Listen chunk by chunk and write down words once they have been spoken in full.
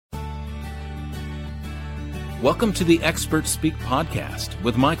Welcome to the Expert Speak podcast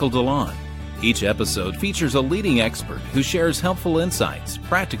with Michael DeLon. Each episode features a leading expert who shares helpful insights,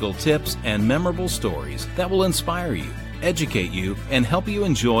 practical tips, and memorable stories that will inspire you, educate you, and help you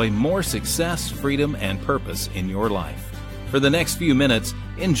enjoy more success, freedom, and purpose in your life. For the next few minutes,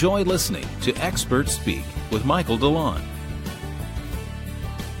 enjoy listening to Expert Speak with Michael DeLon.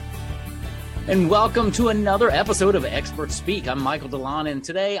 And welcome to another episode of Expert Speak. I'm Michael DeLon, and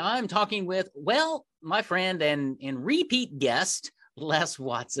today I'm talking with, my friend and repeat guest, Les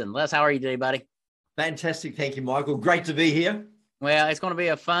Watson. Les, how are you today, buddy? Fantastic. Thank you, Michael. Great to be here. Well, it's going to be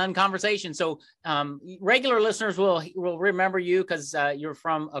a fun conversation. So regular listeners will remember you because you're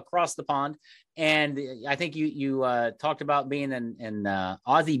from across the pond. And I think you talked about being an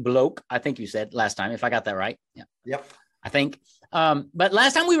Aussie bloke, I think you said last time, if I got that right. Yeah. Yep. I think. But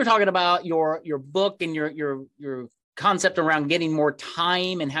last time we were talking about your book and your concept around getting more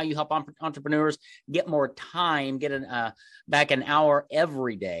time and how you help entrepreneurs get more time, get back an hour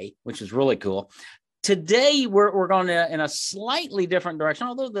every day, which is really cool. Today, we're going in a slightly different direction,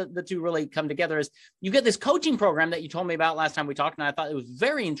 although the two really come together. Is you get this coaching program that you told me about last time we talked, and I thought it was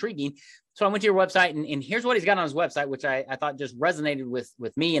very intriguing. So I went to your website, and here's what he's got on his website, which I thought just resonated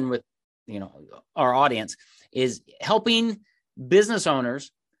with me and with our audience, is helping business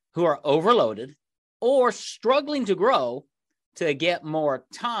owners who are overloaded or struggling to grow to get more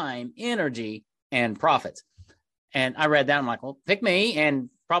time, energy, and profits. And I read that. I'm like, well, pick me and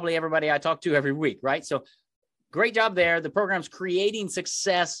probably everybody I talk to every week, right? So great job there. The program's Creating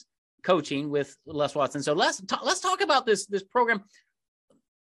Success Coaching with Les Watson. So let's talk about this program.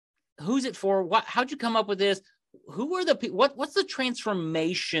 Who's it for? How'd you come up with this? Who are what's the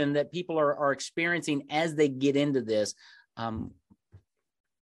transformation that people are experiencing as they get into this?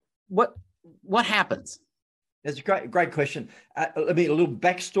 What happens? That's a great question. Let me a little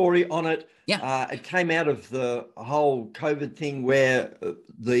backstory on it. Yeah. It came out of the whole COVID thing where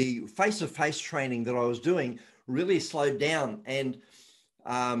the face-to-face training that I was doing really slowed down. And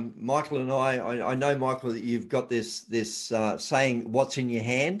Michael and I know, Michael, that you've got this saying, what's in your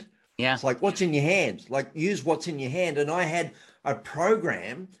hand? Yeah. It's like, what's in your hand? Like, use what's in your hand. And I had a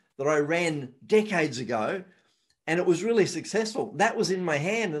program that I ran decades ago, and it was really successful. That was in my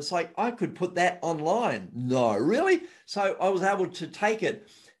hand. It's like, I could put that online. No, really? So I was able to take it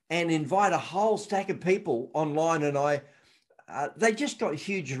and invite a whole stack of people online, and they just got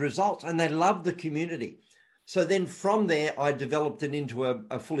huge results, and they loved the community. So then from there, I developed it into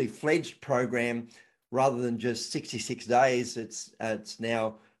a fully fledged program rather than just 66 days. It's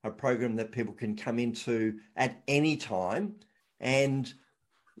now a program that people can come into at any time. And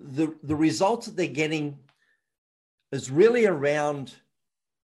the results that they're getting is really around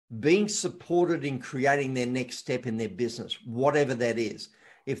being supported in creating their next step in their business, whatever that is.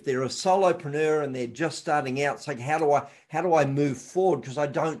 If they're a solopreneur and they're just starting out, it's like, how do I move forward? Because I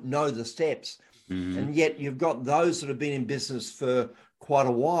don't know the steps. Mm-hmm. And yet you've got those that have been in business for quite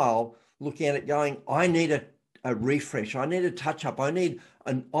a while looking at it going, I need a refresh. I need a touch up. I need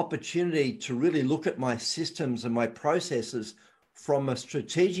an opportunity to really look at my systems and my processes from a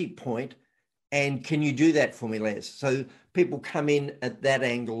strategic point. And can you do that for me, Les? So people come in at that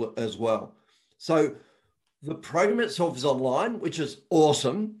angle as well. So the program itself is online, which is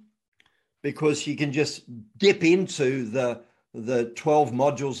awesome because you can just dip into the 12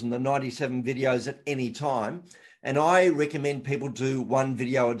 modules and the 97 videos at any time. And I recommend people do one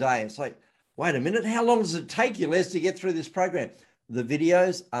video a day. It's like, wait a minute, how long does it take you, Les, to get through this program? The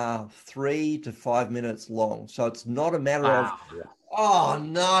videos are 3 to 5 minutes long. So it's not a matter of, oh,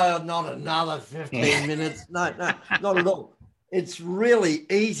 no, not another 15 minutes. No, not at all. It's really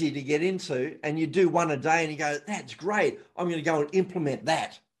easy to get into, and you do one a day and you go, that's great. I'm going to go and implement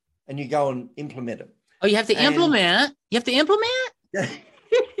that. And you go and implement it. Oh, you have to implement? You have to implement?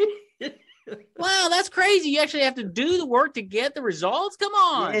 Wow, that's crazy. You actually have to do the work to get the results? Come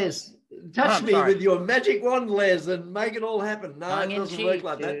on. Yes. Touch me with your magic wand, Les, and make it all happen. No, it doesn't work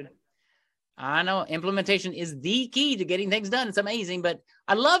like that. I know implementation is the key to getting things done. It's amazing, but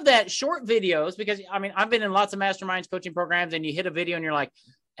I love that short videos because I've been in lots of masterminds coaching programs, and you hit a video and you're like,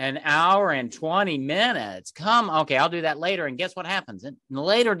 an hour and 20 minutes. Okay, I'll do that later. And guess what happens? And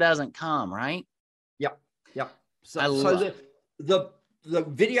later doesn't come, right? Yep. So the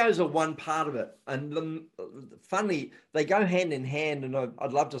videos are one part of it. And funny, they go hand in hand. And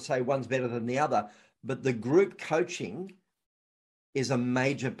I'd love to say one's better than the other, but the group coaching is a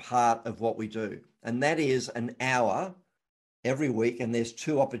major part of what we do. And that is an hour every week. And there's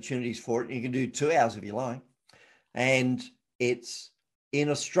 2 opportunities for it. You can do 2 hours if you like. And it's in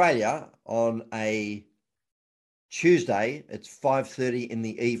Australia on a Tuesday, it's 5:30 in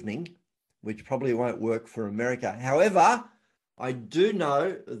the evening. which probably won't work for America. However, I do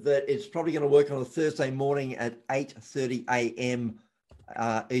know that it's probably going to work on a Thursday morning at 8:30 a.m.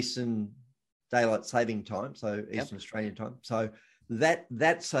 Eastern Daylight Saving Time, so Eastern Australian time. So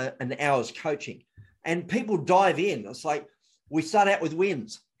that's an hour's coaching. And people dive in. It's like we start out with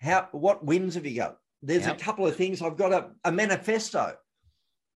wins. What wins have you got? There's a couple of things. I've got a manifesto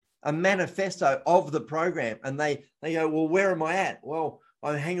of the program. And they go, well, where am I at? Well,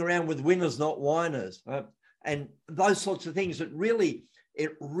 I hang around with winners, not whiners. And those sorts of things, it really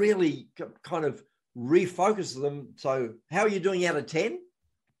kind of refocuses them. So how are you doing out of 10?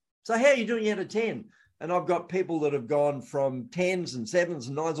 So how are you doing out of 10? And I've got people that have gone from 10s and 7s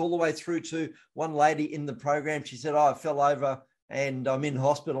and 9s all the way through to one lady in the program. She said, I fell over and I'm in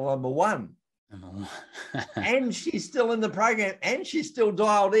hospital. I'm a 1. And she's still in the program and she's still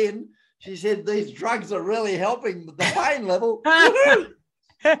dialed in. She said, these drugs are really helping the pain level.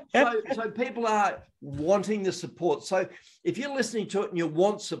 So people are wanting the support. So if you're listening to it and you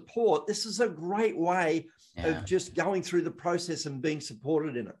want support, this is a great way of just going through the process and being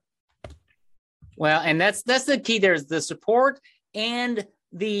supported in it. Well, and that's the key. There's the support and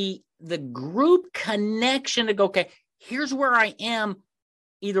the group connection to go, okay, here's where I am.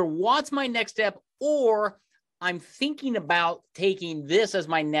 Either what's my next step, or I'm thinking about taking this as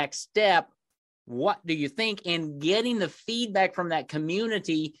my next step. What do you think? And getting the feedback from that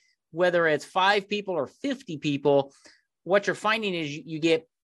community, whether it's 5 people or 50 people, what you're finding is you get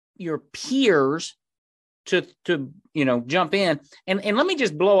your peers to jump in. And let me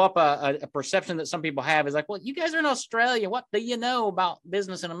just blow up a perception that some people have is like, well, you guys are in Australia. What do you know about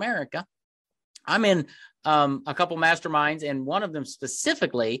business in America? I'm in a couple masterminds, and one of them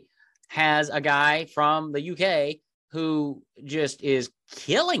specifically has a guy from the UK who just is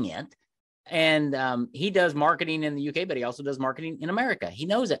killing it. And he does marketing in the UK, but he also does marketing in America. He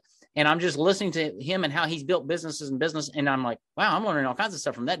knows it. And I'm just listening to him and how he's built businesses and business. And I'm like, wow, I'm learning all kinds of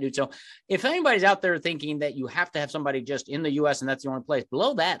stuff from that dude. So if anybody's out there thinking that you have to have somebody just in the US and that's the only place,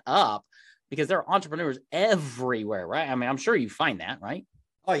 blow that up, because there are entrepreneurs everywhere, right? I mean, I'm sure you find that, right?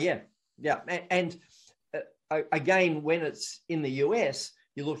 Oh, yeah. Yeah. And again, when it's in the US,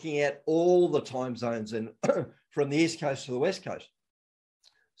 you're looking at all the time zones and from the East Coast to the West Coast.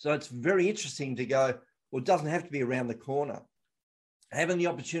 So it's very interesting to go, well, it doesn't have to be around the corner. Having the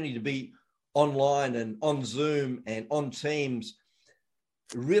opportunity to be online and on Zoom and on Teams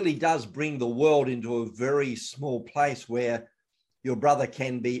really does bring the world into a very small place where your brother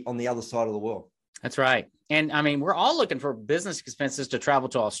can be on the other side of the world. That's right. And I mean, we're all looking for business expenses to travel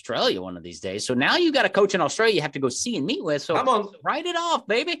to Australia one of these days. So now you got a coach in Australia you have to go see and meet with. So come on, write it off,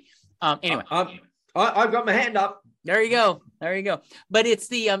 baby. Anyway, I've got my hand up. There you go. There you go. But it's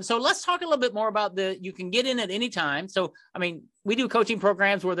the, so let's talk a little bit more about you can get in at any time. So, I mean, we do coaching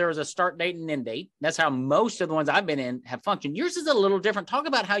programs where there is a start date and end date. That's how most of the ones I've been in have functioned. Yours is a little different. Talk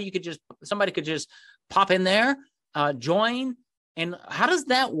about how somebody could just pop in there, join, and how does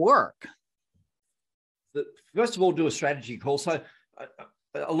that work? First of all, do a strategy call. So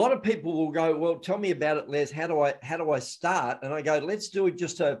a lot of people will go, well, tell me about it, Les. How do I start? And I go, let's do it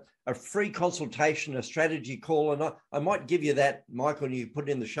just a free consultation, a strategy call. And I might give you that, Michael, and you put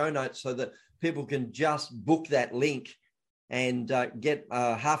it in the show notes so that people can just book that link and get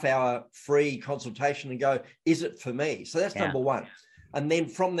a half-hour free consultation and go, is it for me? So that's number one. And then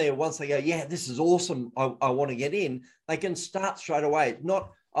from there, once they go, yeah, this is awesome, I want to get in, they can start straight away.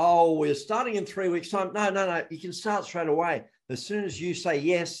 Not, oh, we're starting in 3 weeks' time. No. You can start straight away. As soon as you say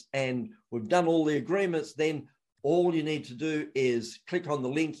yes and we've done all the agreements, then all you need to do is click on the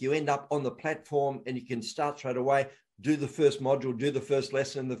link. You end up on the platform and you can start straight away, do the first module, do the first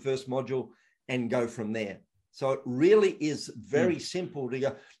lesson, the first module, and go from there. So it really is very simple to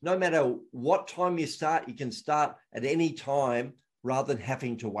go. No matter what time you start, you can start at any time rather than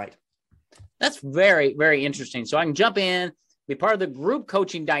having to wait. That's very, very interesting. So I can jump in, be part of the group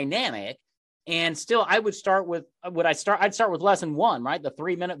coaching dynamic. And still, I would start with, I'd start with lesson 1, right? The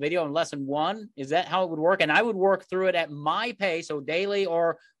 3-minute video in lesson 1. Is that how it would work? And I would work through it at my pace, so daily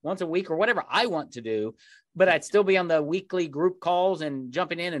or once a week or whatever I want to do. But I'd still be on the weekly group calls and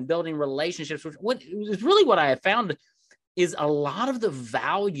jumping in and building relationships. What is really what I have found is a lot of the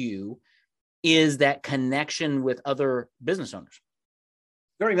value is that connection with other business owners.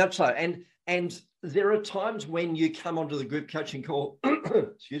 Very much so. And there are times when you come onto the group coaching call,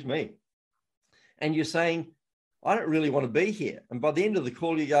 excuse me, and you're saying, I don't really want to be here. And by the end of the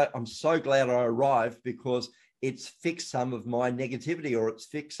call, you go, I'm so glad I arrived because it's fixed some of my negativity or it's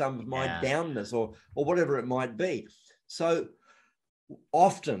fixed some of my downness or whatever it might be. So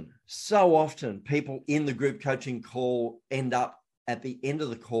often, people in the group coaching call end up at the end of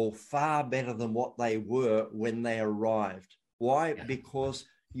the call far better than what they were when they arrived. Why? Yeah. Because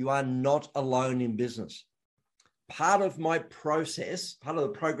you are not alone in business. Part of my process, part of the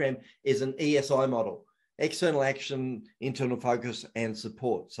program is an ESI model: external action, internal focus, and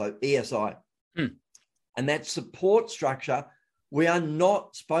support. So ESI. And that support structure, we are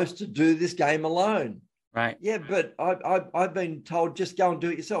not supposed to do this game alone. Right. Yeah, but I've been told just go and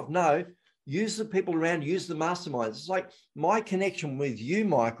do it yourself. No, use the people around, use the masterminds. It's like my connection with you,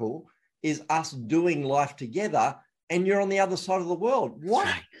 Michael, is us doing life together, and you're on the other side of the world. What?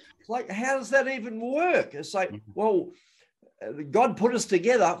 Right. It's like, how does that even work? It's like, well, God put us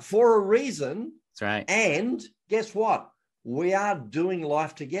together for a reason. That's right. And guess what? We are doing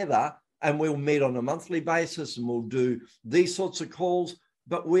life together, and we'll meet on a monthly basis, and we'll do these sorts of calls,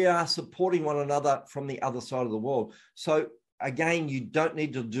 but we are supporting one another from the other side of the world. So again, you don't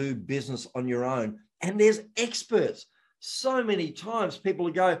need to do business on your own. And there's experts. So many times people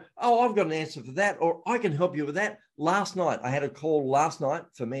will go, oh, I've got an answer for that, or I can help you with that. Last night, I had a call last night,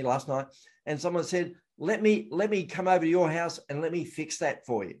 and someone said, let me come over to your house and let me fix that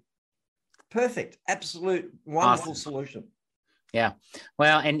for you. Perfect. Absolute wonderful solution. Yeah.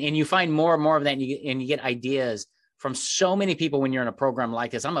 Well, and you find more and more of that, and you get ideas from so many people when you're in a program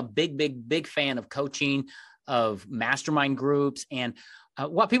like this. I'm a big fan of coaching, of mastermind groups. And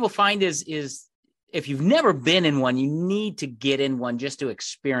what people find is if you've never been in one, you need to get in one just to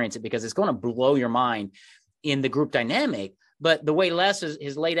experience it, because it's going to blow your mind in the group dynamic. But the way Les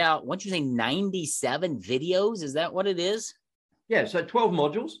is laid out, once you say 97 videos, is that what it is? Yeah. So 12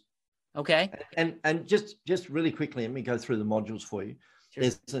 modules. Okay. And just really quickly, let me go through the modules for you. Sure.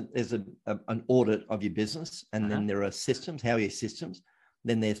 There's an audit of your business, and then there are systems. How are your systems?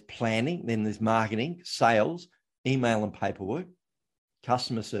 Then there's planning. Then there's marketing, sales, email and paperwork,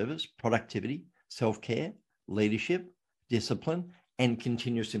 customer service, productivity, self-care, leadership, discipline, and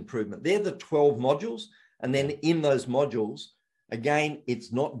continuous improvement. They're the 12 modules. And then in those modules, again,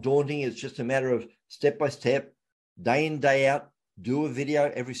 it's not daunting. It's just a matter of step by step, day in, day out. Do a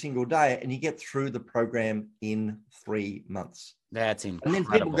video every single day, and you get through the program in 3 months. That's incredible. And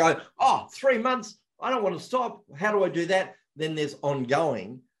then people go, oh, 3 months, I don't want to stop. How do I do that? Then there's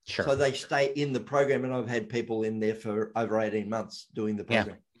ongoing. Sure. So they stay in the program, and I've had people in there for over 18 months doing the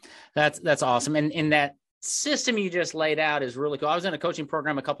program. Yeah. That's awesome. And that system you just laid out is really cool. I was in a coaching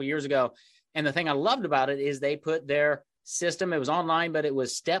program a couple of years ago, and the thing I loved about it is they put their system. It was online, but it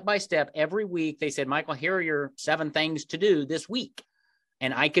was step by step every week. They said, Michael, here are your 7 things to do this week.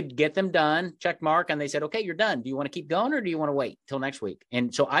 And I could get them done, check mark. And they said, okay, you're done. Do you want to keep going, or do you want to wait till next week?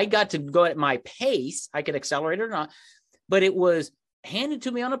 And so I got to go at my pace. I could accelerate it or not, but it was handed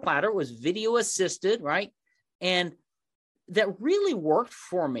to me on a platter. It was video assisted, right? And that really worked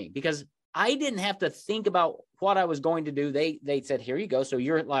for me, because I didn't have to think about what I was going to do. They said, here you go. So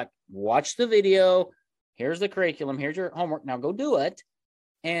you're like, watch the video. Here's the curriculum. Here's your homework. Now go do it.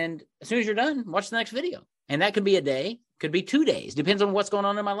 And as soon as you're done, watch the next video. And that could be a day, could be 2 days, depends on what's going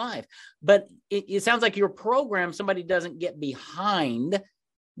on in my life. But it sounds like your program, somebody doesn't get behind,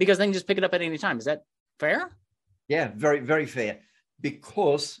 because they can just pick it up at any time. Is that fair? Yeah, very, very fair.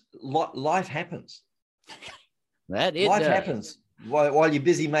 Because life happens. Life happens while you're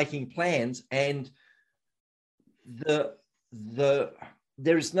busy making plans, and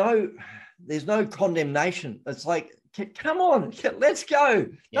there's no condemnation. It's like, come on, let's go.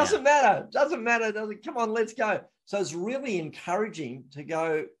 Doesn't matter. Come on, let's go. So it's really encouraging to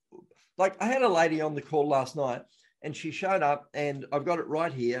go. Like, I had a lady on the call last night, and she showed up, and I've got it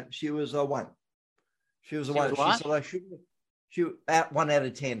right here. She was a 1. She was a 1. She was at 1 out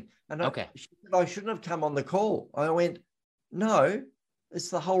of 10. And she said, I shouldn't have come on the call. I went, no, it's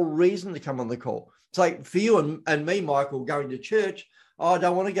the whole reason to come on the call. It's like for you and me, Michael, going to church. Oh, I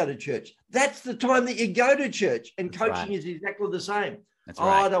don't want to go to church. That's the time that you go to church. And That's coaching right. is exactly the same. That's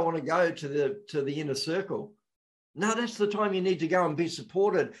right. I don't want to go to the inner circle. No, that's the time you need to go and be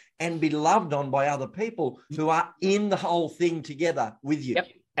supported and be loved on by other people who are in the whole thing together with you. Yep,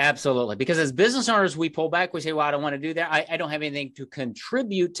 absolutely. Because as business owners, we pull back. We say, well, I don't want to do that. I don't have anything to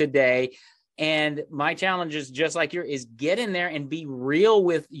contribute today. And my challenge is just like is get in there and be real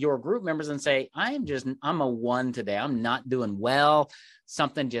with your group members and say, I'm a 1 today. I'm not doing well.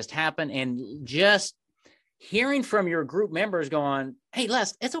 Something just happened. And just hearing from your group members going, hey,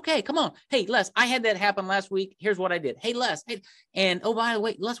 Les, it's okay. Come on. Hey, Les, I had that happen last week. Here's what I did. Hey, Les. Hey. And oh, by the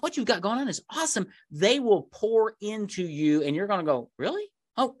way, Les, what you've got going on is awesome. They will pour into you, and you're going to go, really?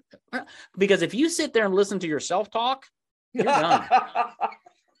 Oh, because if you sit there and listen to your self-talk, you're done.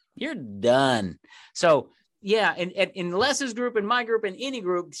 You're done. So yeah, in Les's group, in my group, in any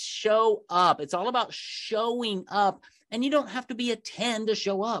group, show up. It's all about showing up And you don't have to be a 10 to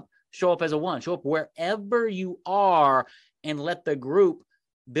show up. Show up as a 1. Show up wherever you are and let the group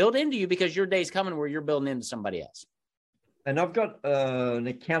build into you, because your day's coming where you're building into somebody else. And I've got an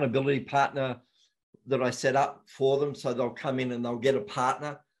accountability partner that I set up for them. So they'll come in and they'll get a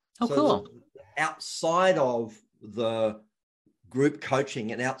partner. Oh, so cool. Outside of the group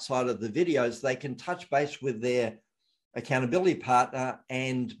coaching and outside of the videos, they can touch base with their accountability partner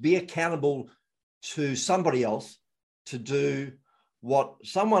and be accountable to somebody else to do what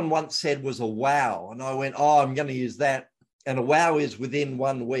someone once said was a wow. And I went, oh, I'm going to use that. And a wow is within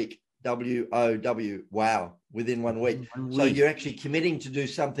 1 week. W-O-W, wow, within 1 week. So you're actually committing to do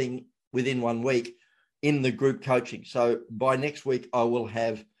something within 1 week in the group coaching. So by next week, I will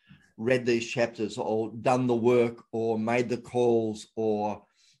have read these chapters or done the work or made the calls or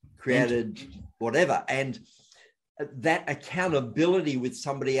created whatever. And that accountability with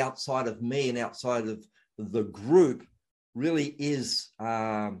somebody outside of me and outside of the group really is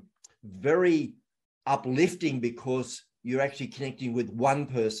very uplifting, because you're actually connecting with one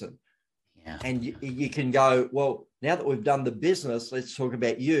person. Yeah. And you can go, well, now that we've done the business, let's talk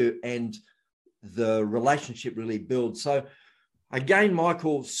about you. And the relationship really builds. So again,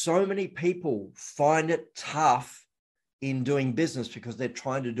 Michael, so many people find it tough in doing business because they're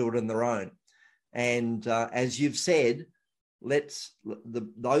trying to do it on their own. And as you've said, those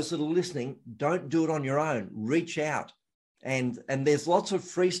that are listening, don't do it on your own. Reach out. And there's lots of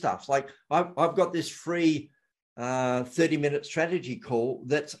free stuff. Like I've got this free 30-minute strategy call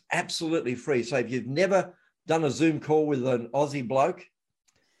that's absolutely free. So if you've never done a Zoom call with an Aussie bloke,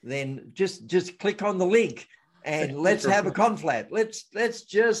 then just click on the link and let's have a conflab. Let's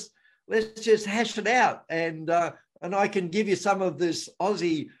just hash it out, and I can give you some of this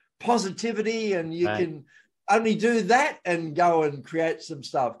Aussie positivity, and you can only do that and go and create some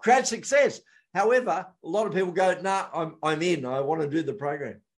stuff, create success. However, a lot of people go, nah, I'm in. I want to do the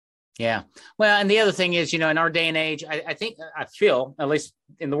program. Yeah. Well, and the other thing is, in our day and age, I feel, at least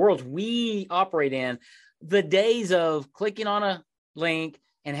in the world we operate in, the days of clicking on a link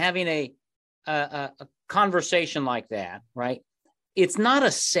and having a conversation like that, right? It's not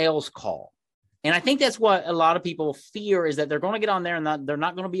a sales call. And I think that's what a lot of people fear, is that they're going to get on there and they're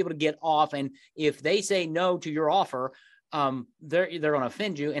not going to be able to get off. And if they say no to your offer, they're going to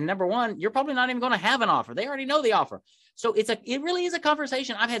offend you. And number one, you're probably not even going to have an offer. They already know the offer. So it really is a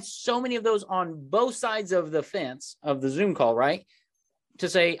conversation. I've had so many of those on both sides of the fence of the Zoom call, right? To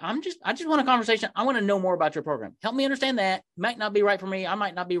say, I just want a conversation. I want to know more about your program. Help me understand that. Might not be right for me. I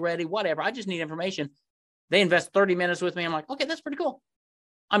might not be ready, whatever. I just need information. They invest 30 minutes with me. I'm like, okay, that's pretty cool.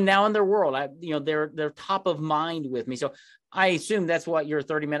 I'm now in their world. They're top of mind with me. So I assume that's what your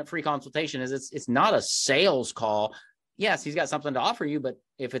 30-minute free consultation is. It's not a sales call. Yes, he's got something to offer you, but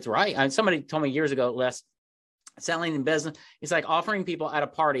if it's right, somebody told me years ago, Les, selling in business, it's like offering people at a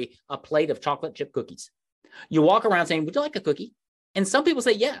party a plate of chocolate chip cookies. You walk around saying, would you like a cookie? And some people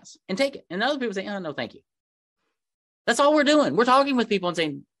say yes and take it. And other people say, oh, no, thank you. That's all we're doing. We're talking with people and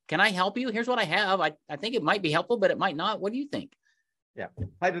saying, can I help you? Here's what I have. I think it might be helpful, but it might not. What do you think? Yeah.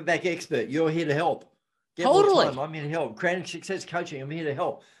 Paperback expert. You're here to help. Totally. I'm here to help. Creating success coaching. I'm here to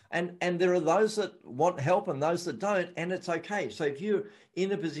help. And there are those that want help and those that don't, and it's okay. So if you're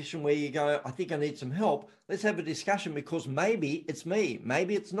in a position where you go, I think I need some help, let's have a discussion, because maybe it's me,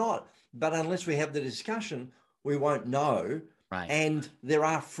 maybe it's not. But unless we have the discussion, we won't know. Right. And there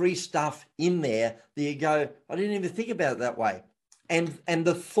are free stuff in there that you go, I didn't even think about it that way. And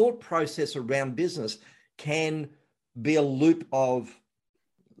the thought process around business can be a loop of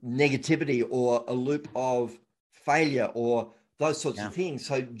negativity or a loop of failure or those sorts of things.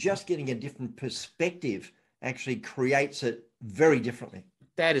 So just getting a different perspective actually creates it very differently.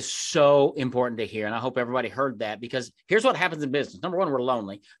 That is so important to hear. And I hope everybody heard that, because here's what happens in business. Number one, we're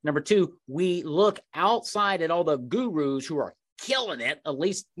lonely. Number two, we look outside at all the gurus who are killing it, at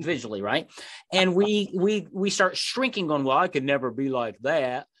least visually, right? And we start shrinking, going, well, I could never be like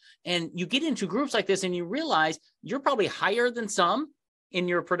that. And you get into groups like this and you realize you're probably higher than some in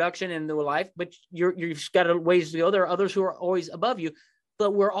your production and the life, but you've got a ways to go. There are others who are always above you,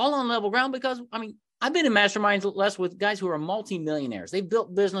 but we're all on level ground, because I've been in masterminds less with guys who are multimillionaires. They've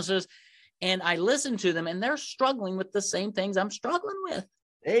built businesses, and I listen to them and they're struggling with the same things I'm struggling with.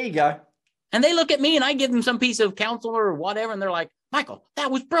 There you go. And they look at me and I give them some piece of counsel or whatever. And they're like, Michael, that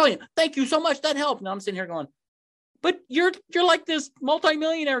was brilliant. Thank you so much. That helped. And I'm sitting here going, but you're like this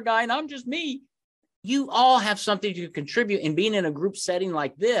multimillionaire guy and I'm just me. You all have something to contribute, and being in a group setting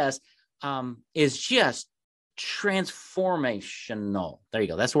like this is just transformational. There you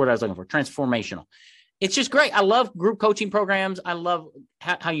go. That's the word I was looking for. Transformational. It's just great. I love group coaching programs. I love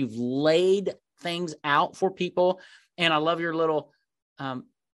how you've laid things out for people. And I love your little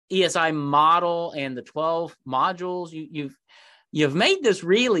ESI model and the 12 modules. You've made this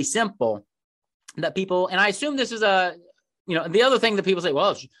really simple that people, and I assume this is the other thing that people say,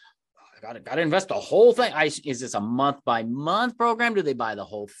 well, I got to invest the whole thing. Is this a month by month program? Do they buy the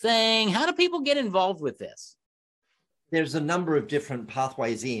whole thing? How do people get involved with this? There's a number of different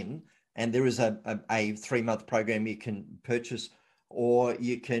pathways in, and there is a 3-month program you can purchase, or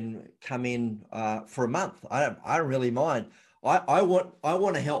you can come in for a month. I don't really mind. I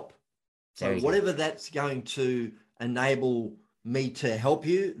want to help. So whatever that's going to enable me to help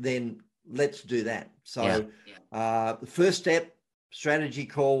you, then let's do that. So the first step, strategy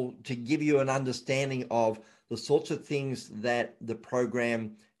call, to give you an understanding of the sorts of things that the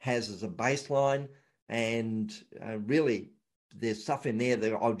program has as a baseline. And really, there's stuff in there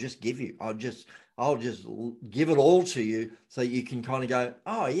that I'll just give you. I'll just give it all to you so you can kind of go,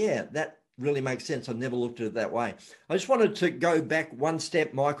 oh yeah, that really makes sense. I've never looked at it that way. I just wanted to go back one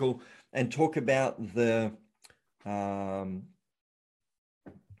step, Michael, and talk about the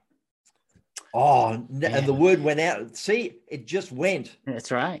and the word went out. See, it just went.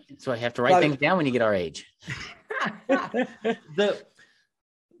 That's right. So I have to write things down when you get our age. The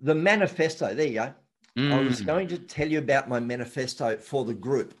manifesto. There you go. I was going to tell you about my manifesto for the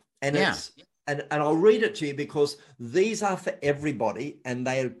group, and and I'll read it to you because these are for everybody, and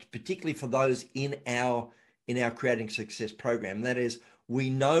they are particularly for those in our Creating Success program. That is, we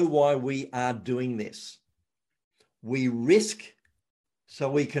know why we are doing this. We risk so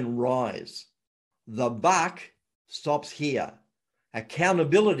we can rise. The buck stops here.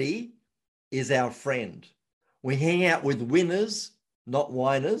 Accountability is our friend. We hang out with winners, not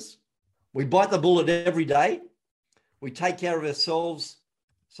whiners. We bite the bullet every day. We take care of ourselves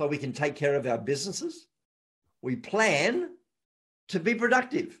so we can take care of our businesses. We plan to be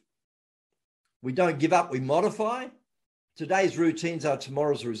productive. We don't give up, we modify. Today's routines are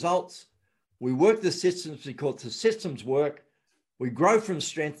tomorrow's results. We work the systems because the systems work. We grow from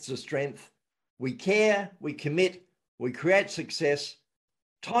strength to strength. We care, we commit, we create success.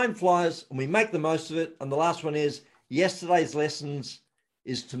 Time flies and we make the most of it. And the last one is, yesterday's lessons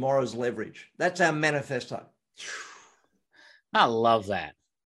is tomorrow's leverage. That's our manifesto. I love that.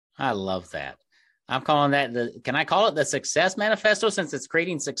 I'm calling that can I call it the success manifesto, since it's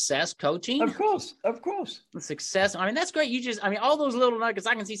creating success coaching? Of course. The success. I mean, that's great. All those little nuggets,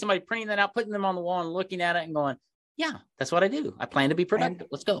 I can see somebody printing that out, putting them on the wall and looking at it and going, yeah, that's what I do. I plan to be productive.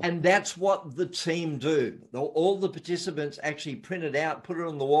 Let's go. And that's what the team do. All the participants actually print it out, put it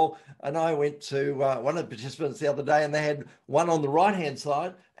on the wall. And I went to one of the participants the other day, and they had one on the right-hand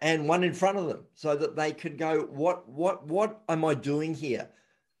side and one in front of them, so that they could go, what am I doing here?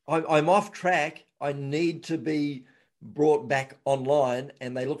 I'm off track. I need to be brought back online.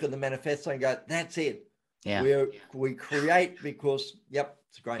 And they look at the manifesto and go, that's it. Yeah. We create because,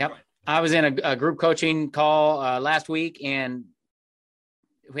 it's great. Yep. I was in a group coaching call last week, and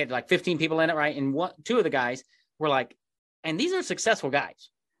we had like 15 people in it, right? And two of the guys were like, and these are successful guys.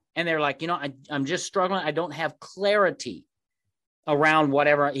 And they're like, I'm just struggling. I don't have clarity around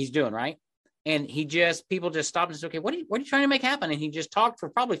whatever he's doing, right? And people just stopped and said, okay, what are you trying to make happen? And he just talked for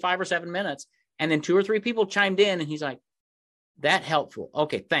probably 5 or 7 minutes. And then 2 or 3 people chimed in, and he's like, that helpful.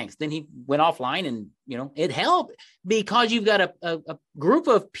 Okay, thanks. Then he went offline, and it helped because you've got a group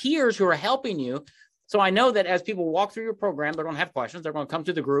of peers who are helping you. So I know that as people walk through your program, they're going to have questions. They're going to come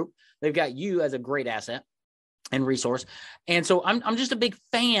to the group. They've got you as a great asset and resource. And so I'm just a big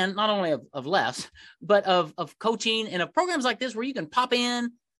fan, not only of Les, but of coaching and of programs like this, where you can pop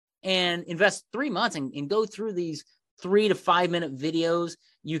in and invest 3 months and go through these 3 to 5 minute videos.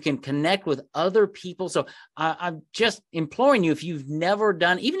 You can connect with other people. So I'm just imploring you, if you've never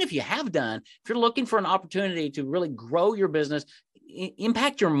done, even if you have done, if you're looking for an opportunity to really grow your business,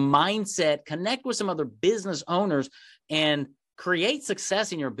 impact your mindset, connect with some other business owners, and create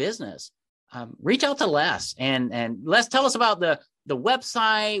success in your business, reach out to Les. And Les, tell us about the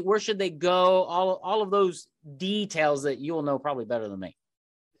website. Where should they go? All of those details that you'll know probably better than me.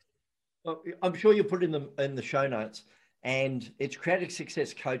 Well, I'm sure you'll put in the show notes, and it's Creating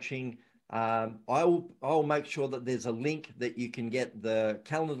Success Coaching. I'll make sure that there's a link that you can get, the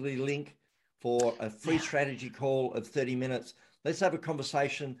Calendly link for a free strategy call of 30 minutes. Let's have a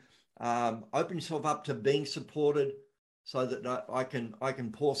conversation. Open yourself up to being supported, so that I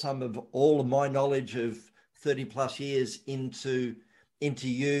can pour some of all of my knowledge of 30 plus years into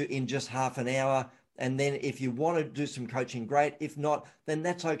you in just half an hour. And then if you want to do some coaching, great. If not, then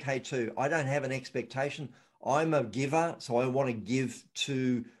that's okay too. I don't have an expectation. I'm a giver, so I want to give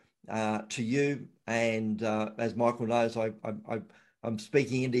to you. And as Michael knows, I I'm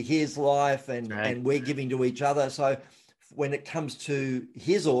speaking into his life, and we're giving to each other. So when it comes to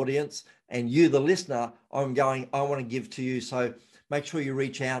his audience and you, the listener, I'm going, I want to give to you. So make sure you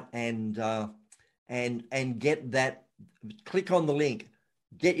reach out and get that. Click on the link.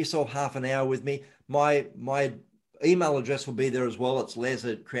 Get yourself half an hour with me. My email address will be there as well. It's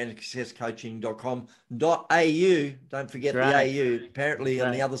les@creativesuccesscoaching.com.au. Don't forget the AU, apparently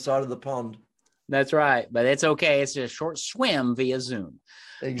on the other side of the pond. That's right. But it's okay. It's just a short swim via Zoom.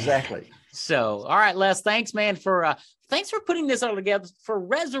 Exactly. So, all right, Les, thanks, man, thanks for putting this all together, for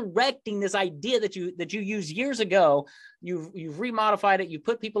resurrecting this idea that you used years ago. You've remodified it. You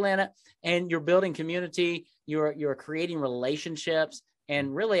put people in it, and you're building community. You're creating relationships,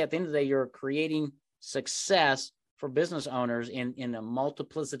 and really, at the end of the day, you're creating success for business owners in a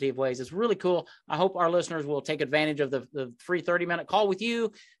multiplicity of ways. It's really cool. I hope our listeners will take advantage of the free 30-minute call with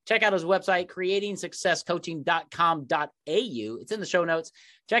you. Check out his website, creatingsuccesscoaching.com.au. It's in the show notes.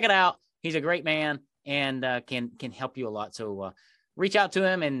 Check it out. He's a great man and can help you a lot. So reach out to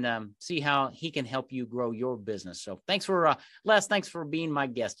him and see how he can help you grow your business. So thanks for Les. Thanks for being my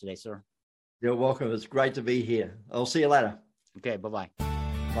guest today, sir. You're welcome. It's great to be here. I'll see you later. Okay. Bye-bye.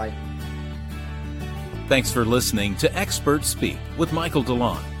 Bye. Thanks for listening to Expert Speak with Michael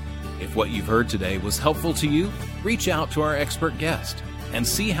DeLon. If what you've heard today was helpful to you, reach out to our expert guest and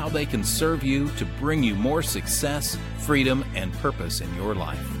see how they can serve you to bring you more success, freedom, and purpose in your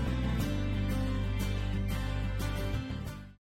life.